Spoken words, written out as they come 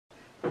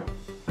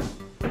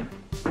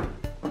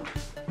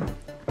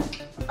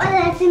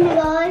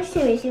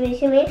AMIGOS,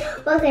 shimmy.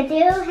 Welcome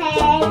to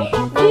Hey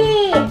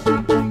Geek.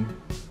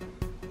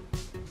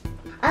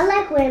 I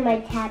like wearing my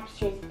tap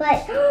shoes,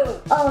 but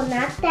oh,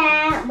 not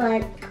that,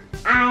 but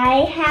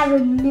I have a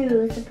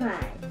new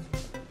surprise.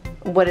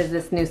 What is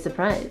this new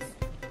surprise?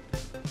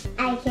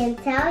 I can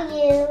tell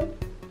you.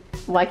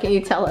 Why can't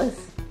you tell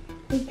us?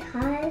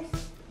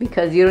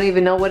 Because you don't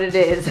even know what it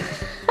is.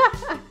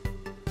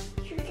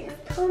 You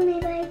just told me,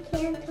 but I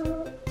can't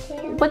tell.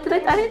 What did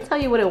I didn't tell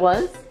you what it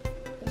was.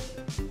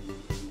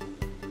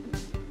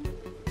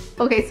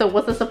 Okay, so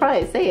what's the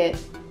surprise? Say it.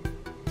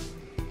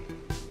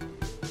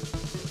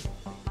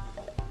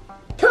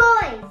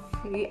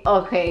 Toys!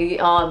 Okay,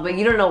 but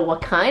you don't know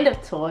what kind of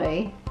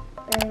toy.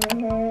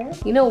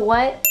 You know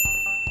what?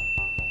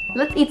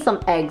 Let's eat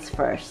some eggs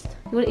first.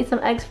 You wanna eat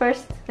some eggs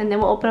first? And then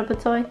we'll open up a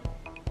toy?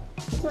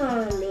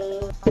 Mommy.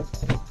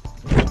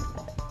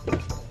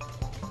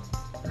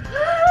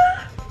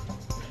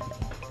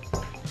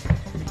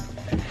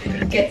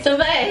 Get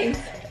some eggs!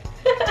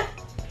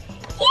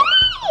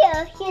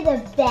 Yeah, you're the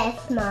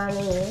best,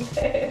 Mommy.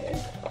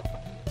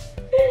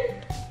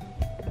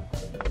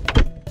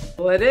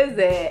 What is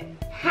it?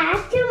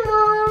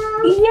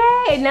 Hatchimals!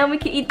 Yay! Now we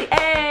can eat the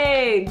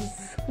eggs!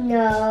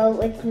 No,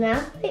 it's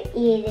not for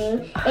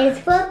eating. It's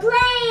for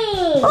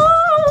playing!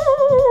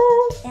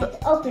 Oh! Let's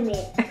open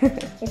it.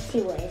 Let's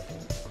see what it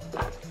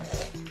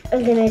is.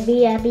 I'm gonna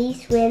be a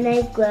beast when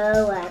I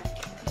grow up.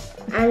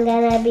 I'm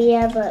gonna be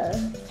a bird.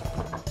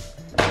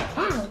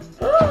 Ow!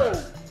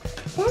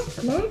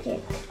 That's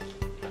magic.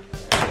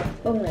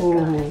 Oh my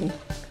god.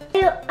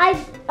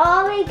 I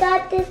already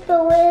got this,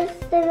 but where's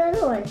the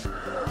other one?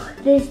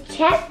 There's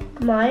check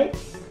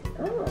marks.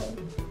 Oh.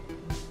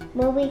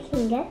 Well, we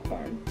can get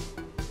them.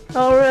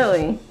 Oh,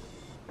 really?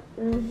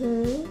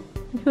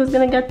 Mm-hmm. Who's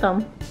gonna get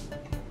them?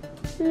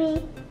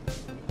 Me.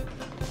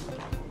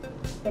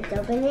 Let's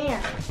open it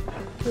up.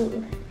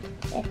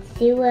 Let's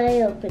see where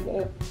I open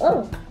it.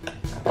 Oh,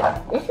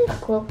 this is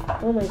cool.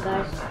 Oh my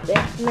gosh,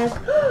 this smells.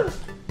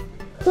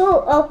 Who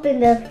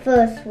opened the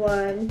first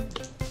one?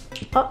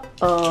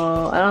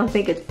 Uh-oh, I don't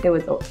think it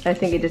was, I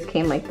think it just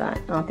came like that.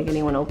 I don't think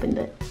anyone opened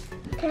it.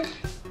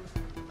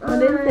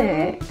 What is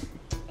it?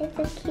 It's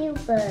a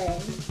cute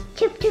bird.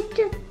 Chip, chip,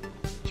 chip.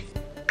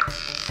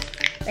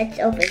 Let's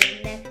open the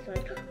next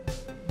one.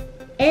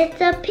 It's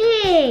a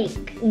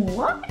pig.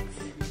 What?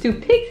 Do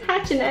pigs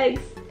hatch an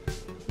eggs?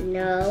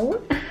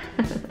 No.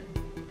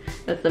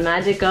 That's the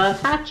magic of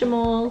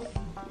Hatchimals.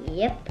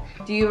 Yep.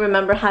 Do you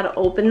remember how to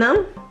open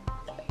them?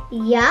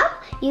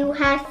 Yup. You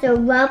have to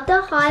rub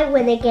the heart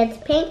when it gets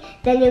pink.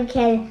 Then you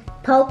can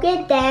poke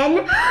it. Then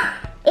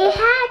it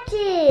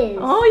hatches.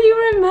 Oh, you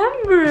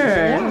remember.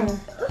 Yeah.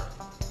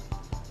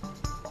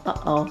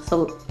 Uh-oh.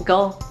 So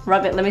go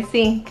rub it. Let me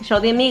see. Show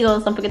the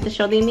amigos. Don't forget to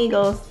show the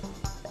amigos.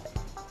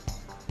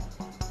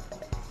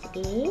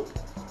 See?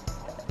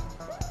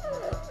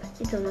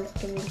 It's almost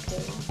gonna be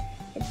good.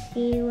 Let's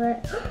see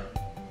what.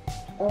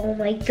 Oh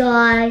my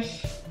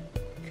gosh.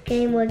 It's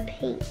getting more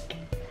pink.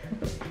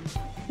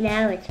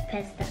 Now it's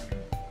pressed up.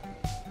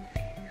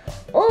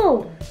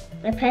 Oh!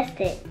 I pressed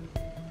it.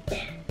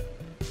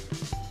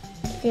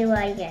 Let's see what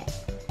I get.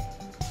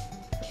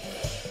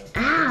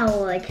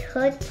 Ow! It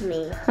hurts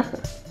me.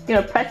 You're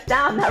gonna press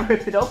down, not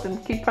rip it open.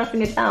 Keep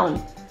pressing it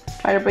down.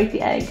 Try to break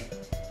the egg.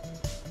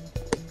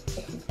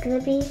 This is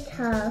gonna be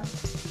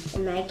tough,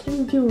 and I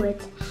can do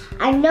it.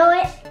 I know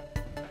it.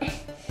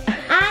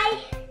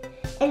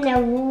 And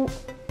now,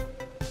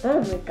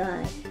 oh my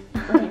gosh.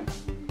 Okay.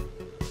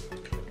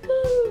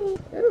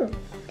 Ooh,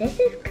 this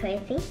is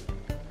crazy.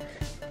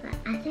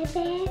 I say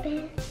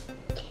baby,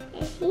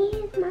 and he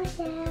is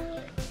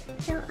myself.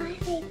 So I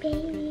say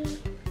baby.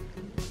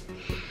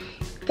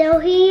 So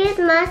he is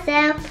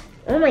myself.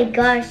 Oh my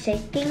gosh, I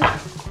think.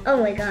 Oh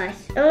my gosh.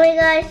 Oh my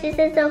gosh, this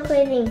is so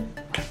crazy.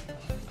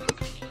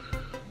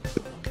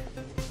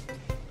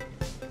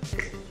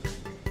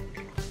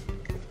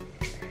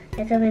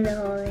 Let's open the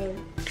whole thing.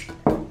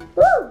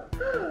 Woo!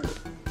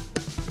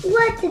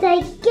 What did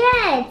I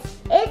get?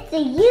 It's a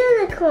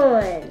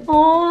unicorn.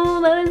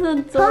 Oh, that is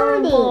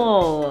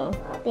adorable.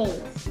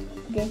 Thanks.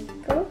 This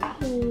goes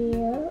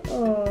here.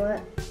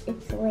 Oh,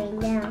 it's laying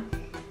down.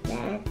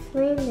 That's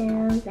laying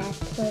down.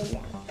 That's laying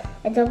down.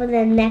 Let's open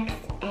the next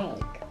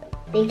egg.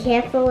 Be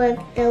careful with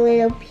the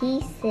little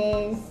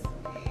pieces.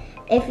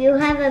 If you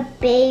have a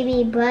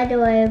baby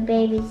brother or a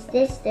baby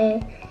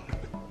sister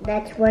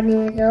that's 1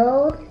 year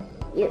old,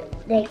 you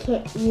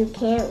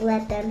can't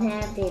let them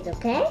have these,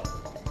 okay?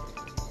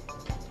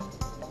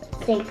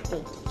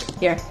 Safety.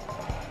 Here.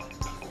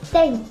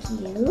 Thank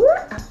you.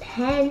 A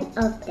pen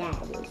of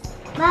Daddy's.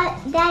 But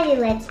Daddy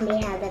lets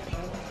me have the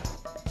pen.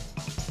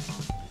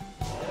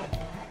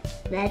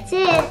 That's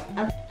it.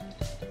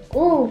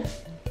 Ooh.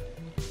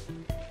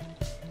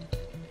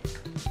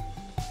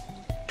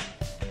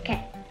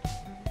 Okay.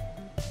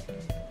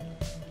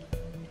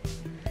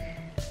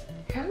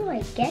 How do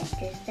I get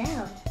this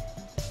out?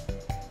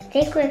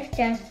 Stick with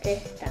just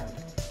this stuff.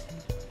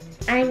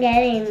 I'm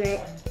getting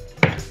it.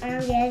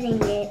 I'm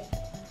getting it.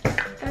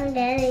 I'm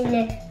getting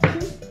it.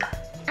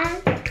 I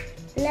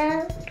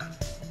love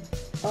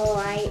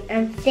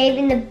I'm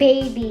saving the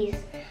babies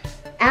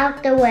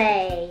out the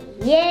way.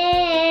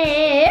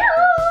 Yeah!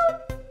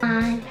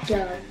 I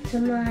go to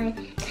my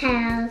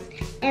house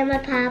and my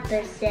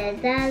papa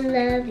says I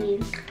love you.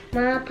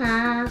 My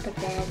papa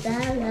says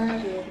I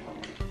love you.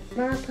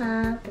 My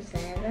papa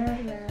says I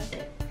love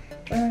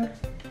you.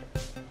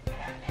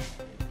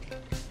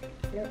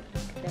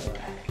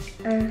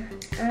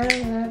 I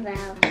love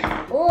Al.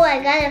 Oh,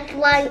 I got a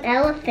flying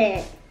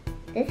elephant.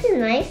 This is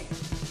nice.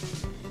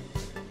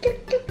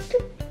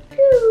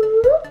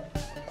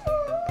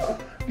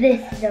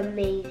 This is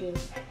amazing.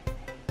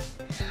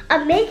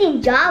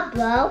 Amazing job,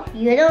 bro.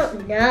 You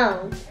don't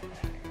know.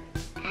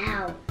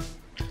 Ow.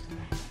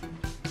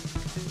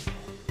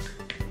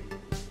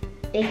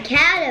 The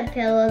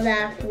caterpillar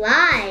that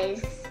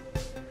flies.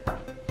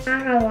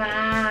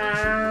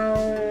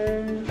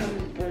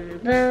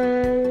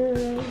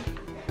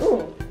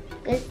 Ooh,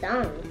 good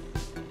song.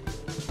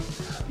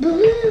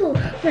 Blue,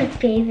 my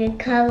favorite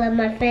color,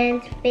 my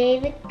friend's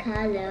favorite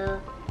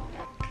color.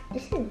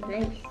 This is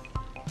nice.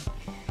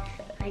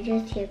 I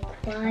just hear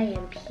quiet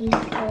and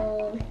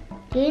peaceful.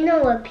 Do you know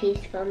what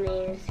peaceful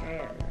means? I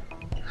don't know.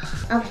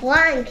 A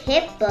flying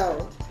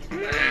hippo.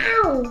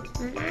 Meow,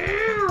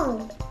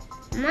 meow,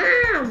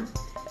 mom,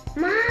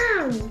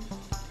 mom.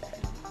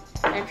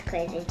 That's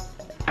crazy.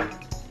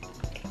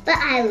 But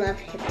I love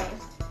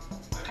hippos.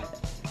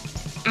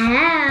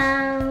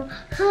 Ow,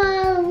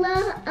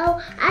 hello. Oh,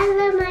 I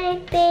love my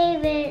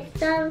favorite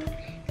song.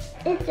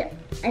 It's,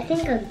 I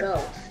think, a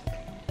ghost.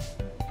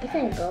 Is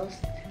it a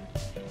ghost?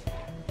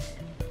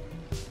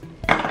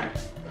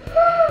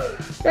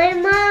 My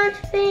mom's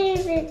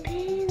favorite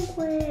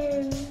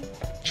penguin.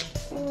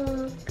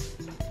 Look.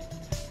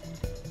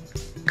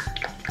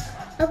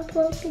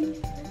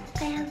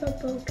 I have a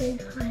broken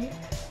heart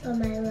for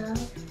my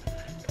love.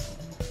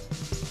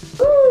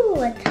 Ooh,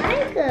 a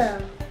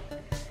tiger.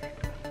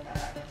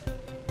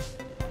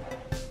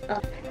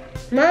 Oh.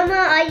 Mama,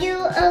 are you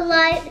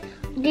alive?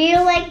 Do you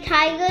like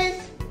tigers?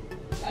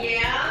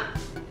 Yeah.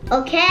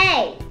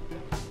 Okay.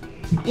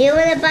 Do you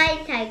want to buy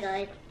a tiger?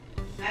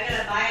 I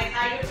gotta buy a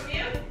tiger from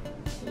you?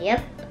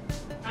 Yep.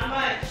 How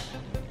much?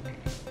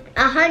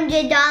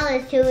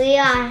 $100 to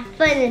your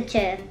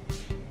furniture.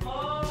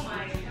 Oh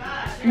my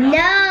gosh.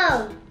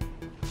 No.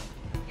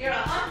 You're a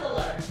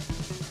hustler.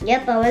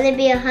 Yep, I want to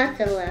be a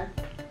hustler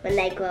when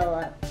I grow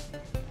up.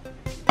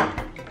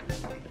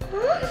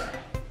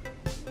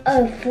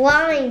 A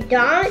flying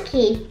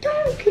donkey.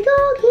 Donkey,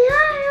 donkey,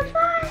 I am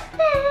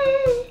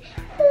flying.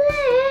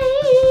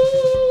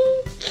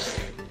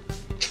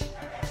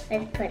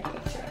 Let's put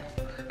this here.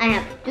 I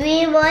have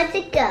 3 more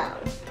to go.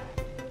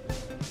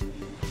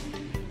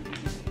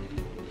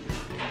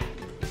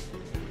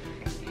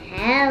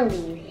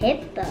 Howdy,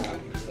 hippo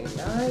is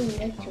on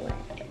this way.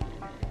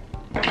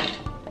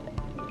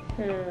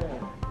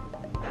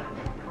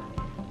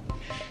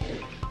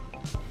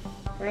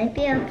 Might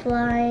be a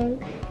flying.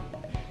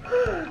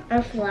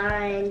 I'm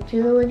flying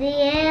through the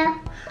air.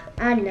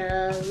 I'm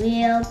not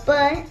real,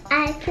 but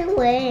I can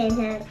wear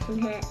an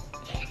hat.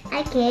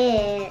 I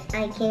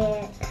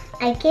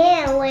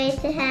can't wait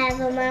to have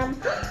a mom.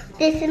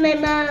 This is my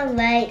mom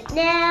right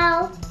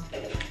now.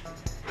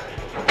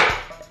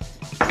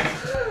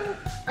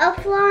 A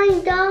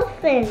flying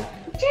dolphin.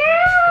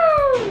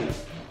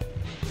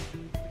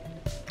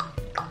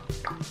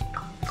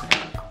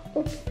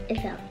 Oops, it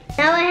fell.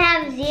 Now I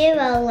have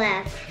 0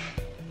 left.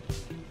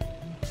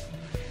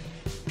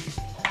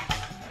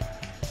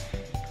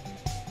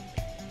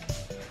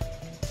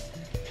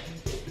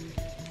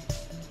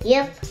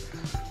 Yep.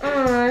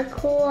 Aw,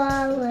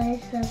 koala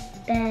is the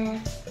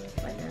best.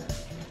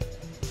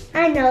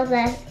 I know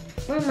that.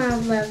 My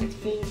mom loves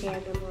these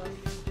animals.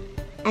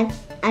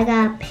 I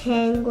got a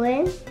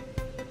penguin,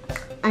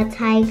 a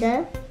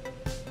tiger,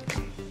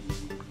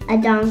 a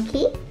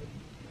donkey,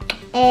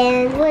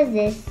 and what is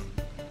this?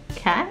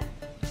 Cat?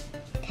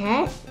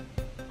 Cat?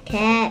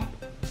 Cat.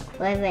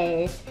 Whatever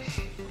it is.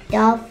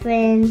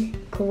 Dolphin,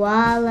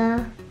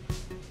 koala,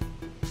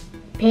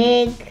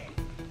 pig,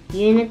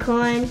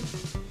 unicorn,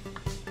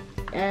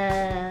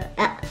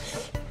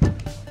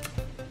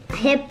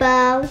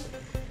 hippo,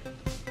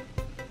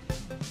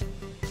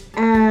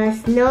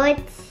 snort.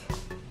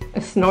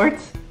 A snort?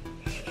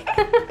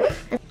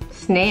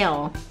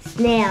 Snail.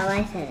 Snail,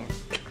 I said it.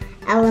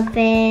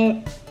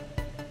 Elephant,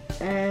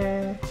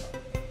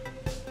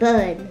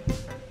 bird.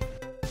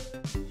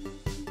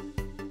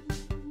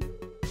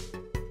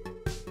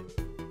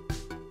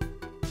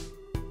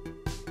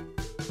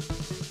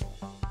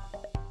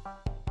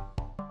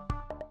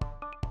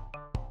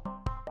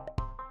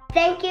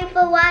 Thank you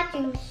for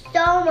watching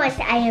so much.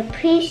 I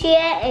appreciate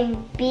it,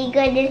 and be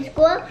good in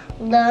school,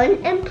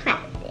 learn and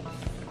practice.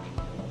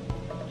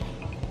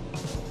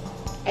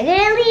 I'm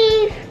gonna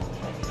leave.